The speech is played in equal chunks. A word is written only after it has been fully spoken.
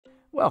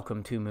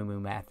Welcome to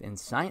MooMooMath in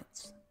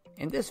Science.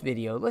 In this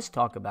video, let's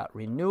talk about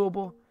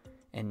renewable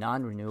and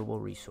non-renewable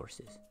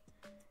resources.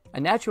 A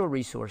natural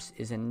resource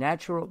is a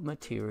natural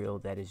material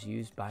that is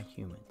used by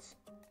humans.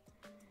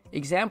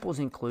 Examples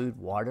include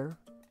water,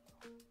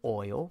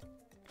 oil,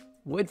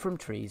 wood from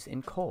trees,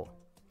 and coal.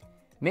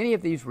 Many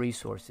of these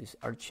resources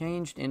are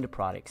changed into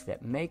products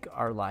that make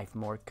our life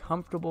more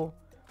comfortable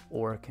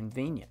or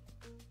convenient.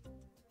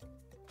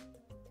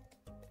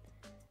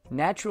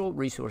 Natural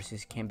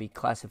resources can be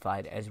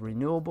classified as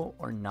renewable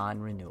or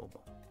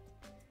non-renewable.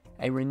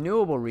 A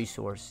renewable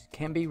resource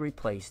can be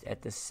replaced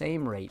at the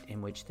same rate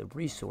in which the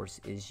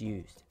resource is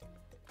used.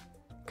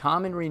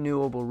 Common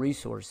renewable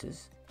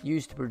resources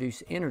used to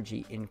produce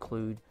energy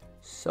include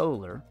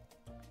solar,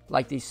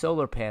 like these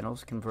solar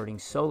panels converting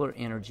solar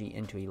energy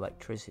into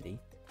electricity,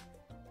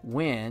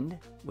 wind,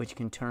 which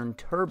can turn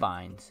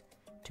turbines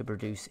to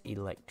produce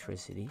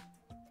electricity,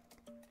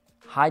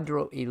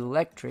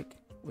 hydroelectric,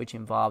 which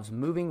involves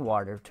moving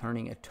water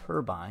turning a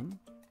turbine,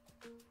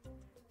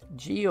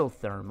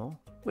 geothermal,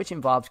 which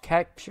involves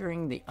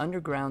capturing the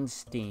underground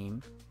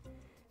steam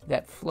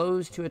that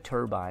flows to a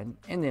turbine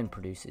and then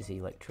produces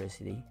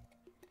electricity,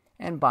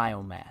 and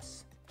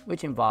biomass,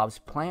 which involves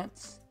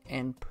plants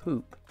and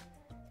poop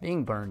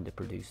being burned to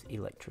produce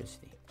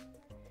electricity.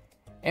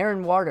 Air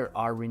and water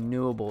are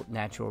renewable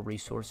natural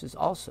resources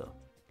also.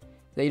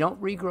 They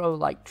don't regrow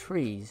like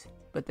trees,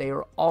 but they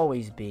are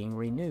always being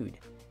renewed.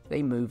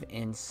 They move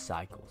in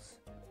cycles.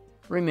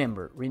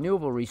 Remember,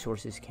 renewable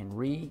resources can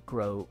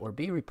regrow or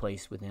be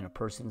replaced within a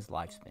person's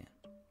lifespan.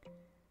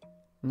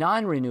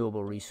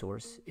 Non-renewable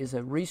resource is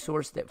a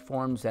resource that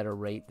forms at a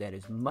rate that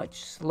is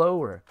much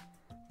slower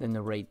than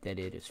the rate that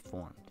it is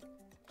formed.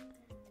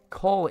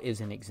 Coal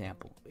is an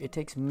example. It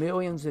takes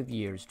millions of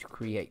years to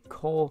create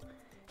coal,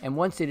 and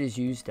once it is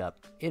used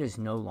up, it is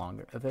no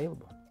longer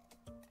available.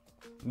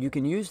 You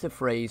can use the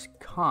phrase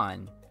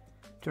 "con"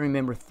 to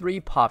remember three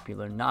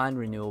popular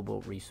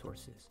non-renewable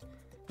resources.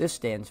 This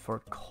stands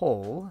for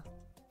coal,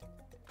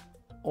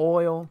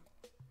 oil,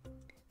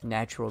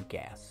 natural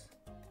gas.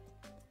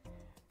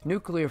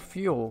 Nuclear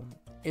fuel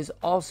is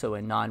also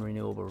a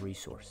non-renewable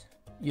resource.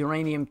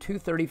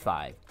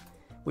 Uranium-235,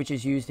 which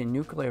is used in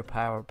nuclear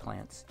power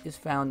plants, is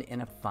found in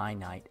a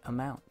finite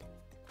amount.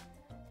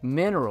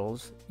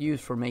 Minerals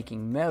used for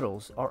making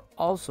metals are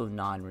also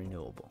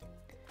non-renewable.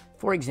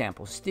 For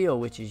example, steel,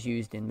 which is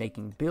used in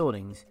making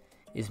buildings,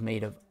 is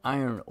made of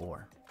iron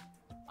ore.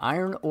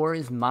 Iron ore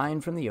is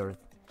mined from the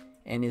earth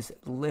and is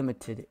a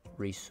limited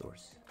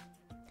resource.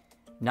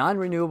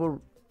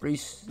 Non-renewable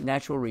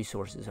natural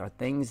resources are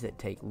things that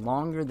take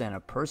longer than a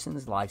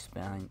person's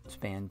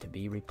lifespan to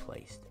be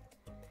replaced.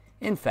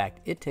 In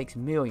fact, it takes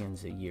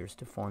millions of years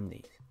to form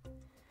these.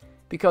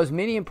 Because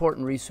many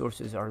important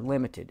resources are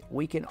limited,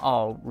 we can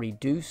all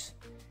reduce,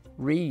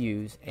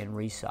 reuse, and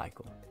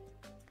recycle.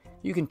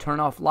 You can turn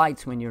off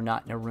lights when you're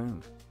not in a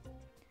room.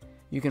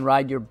 You can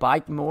ride your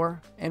bike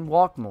more and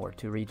walk more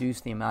to reduce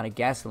the amount of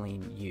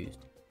gasoline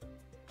used.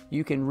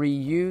 You can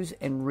reuse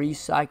and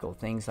recycle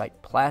things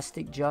like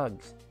plastic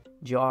jugs,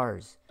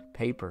 jars,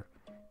 paper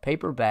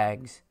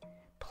bags,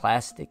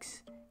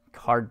 plastics,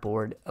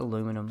 cardboard,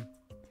 aluminum,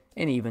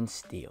 and even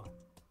steel.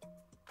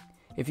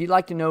 If you'd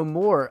like to know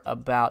more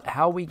about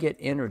how we get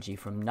energy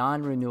from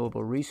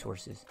non-renewable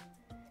resources,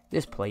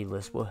 this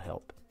playlist will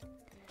help.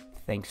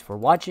 Thanks for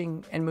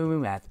watching, and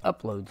MooMooMath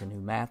uploads a new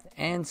math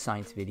and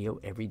science video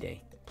every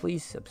day.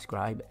 Please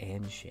subscribe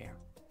and share.